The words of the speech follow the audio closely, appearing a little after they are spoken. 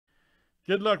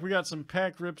Good luck. We got some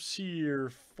pack rips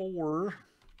here for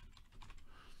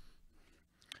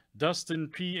Dustin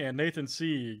P. and Nathan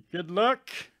C. Good luck.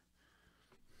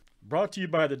 Brought to you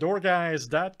by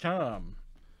thedoorguys.com.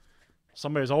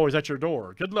 Somebody's always at your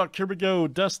door. Good luck. Here we go.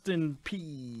 Dustin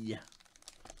P.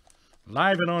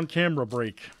 Live and on camera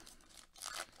break.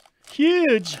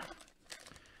 Huge.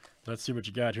 Let's see what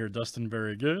you got here, Dustin.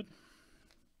 Very good.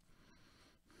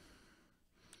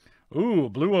 Ooh,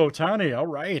 Blue Otani. All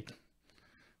right.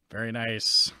 Very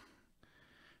nice.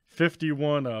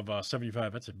 51 of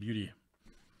 75. That's a beauty.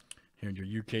 Here in your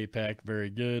UK pack. Very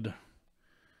good.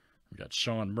 We got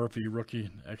Sean Murphy, rookie.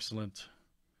 Excellent.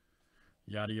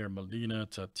 Yadier Molina,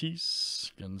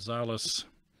 Tatis, Gonzalez.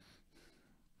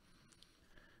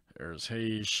 There's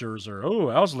Hayes, Scherzer. Oh,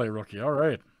 Alzolay, rookie. All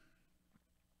right.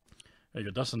 There you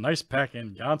go, Dustin. Nice pack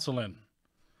in. Gonsolin.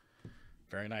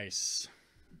 Very nice.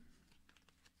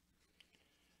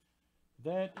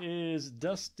 That is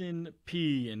Dustin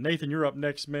P. And Nathan, you're up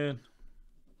next, man.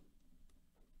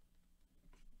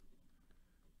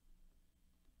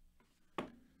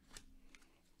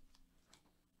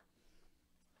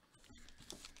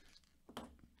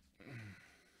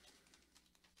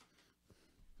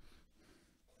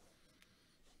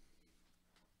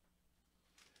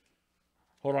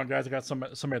 Hold on, guys. I got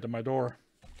somebody at my door.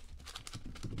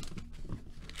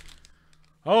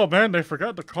 Oh, man. They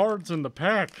forgot the cards in the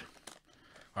pack.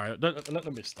 All right.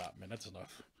 Let me stop, man. That's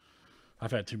enough. I've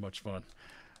had too much fun.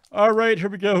 All right. Here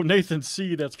we go. Nathan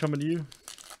C. That's coming to you.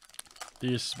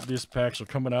 These packs are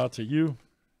coming out to you.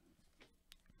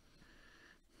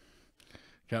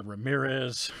 Got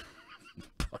Ramirez.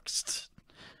 Buxton.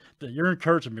 You're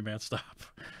encouraging me, man. Stop.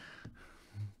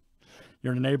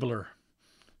 You're an enabler.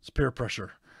 It's peer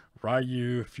pressure.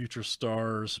 Ryu, Future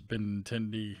Stars,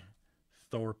 Benintendi,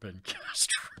 Thorpe, and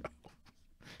Castro.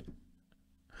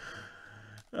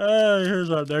 Here's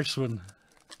our next one.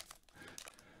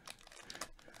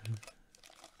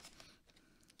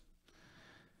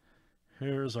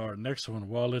 Here's our next one.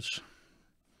 Wallich,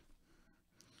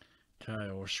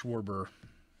 Kyle Schwarber.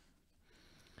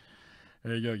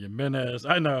 There you go, Jimenez.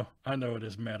 I know it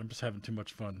is, Matt. I'm just having too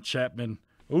much fun. Chapman.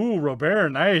 Ooh,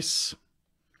 Robert, nice.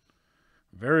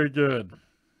 Very good.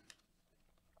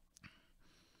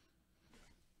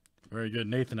 Very good.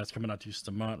 Nathan, that's coming out to you,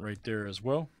 Stamont, right there as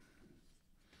well.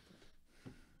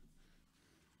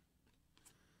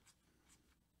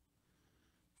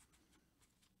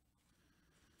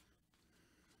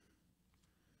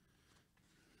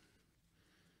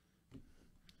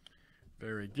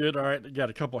 Very good. All right, got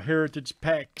a couple heritage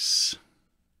packs.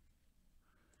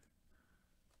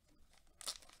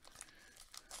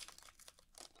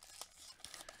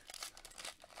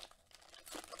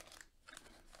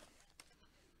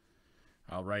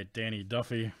 All right, Danny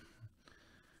Duffy,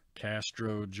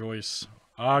 Castro, Joyce,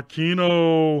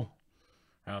 Aquino.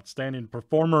 Outstanding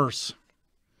performers.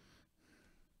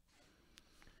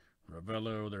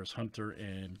 Ravello, there's Hunter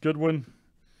and Goodwin.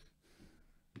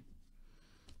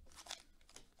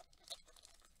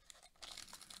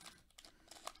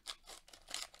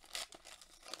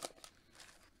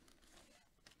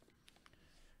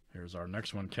 Here's our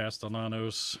next one,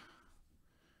 Castellanos.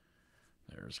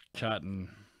 There's Cotton.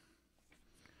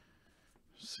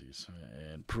 Let's see,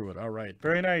 and Pruitt. All right,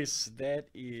 very nice. That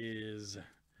is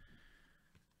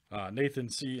Nathan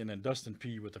C. and then Dustin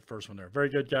P. with the first one there. Very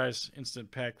good, guys. Instant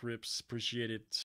pack rips. Appreciate it.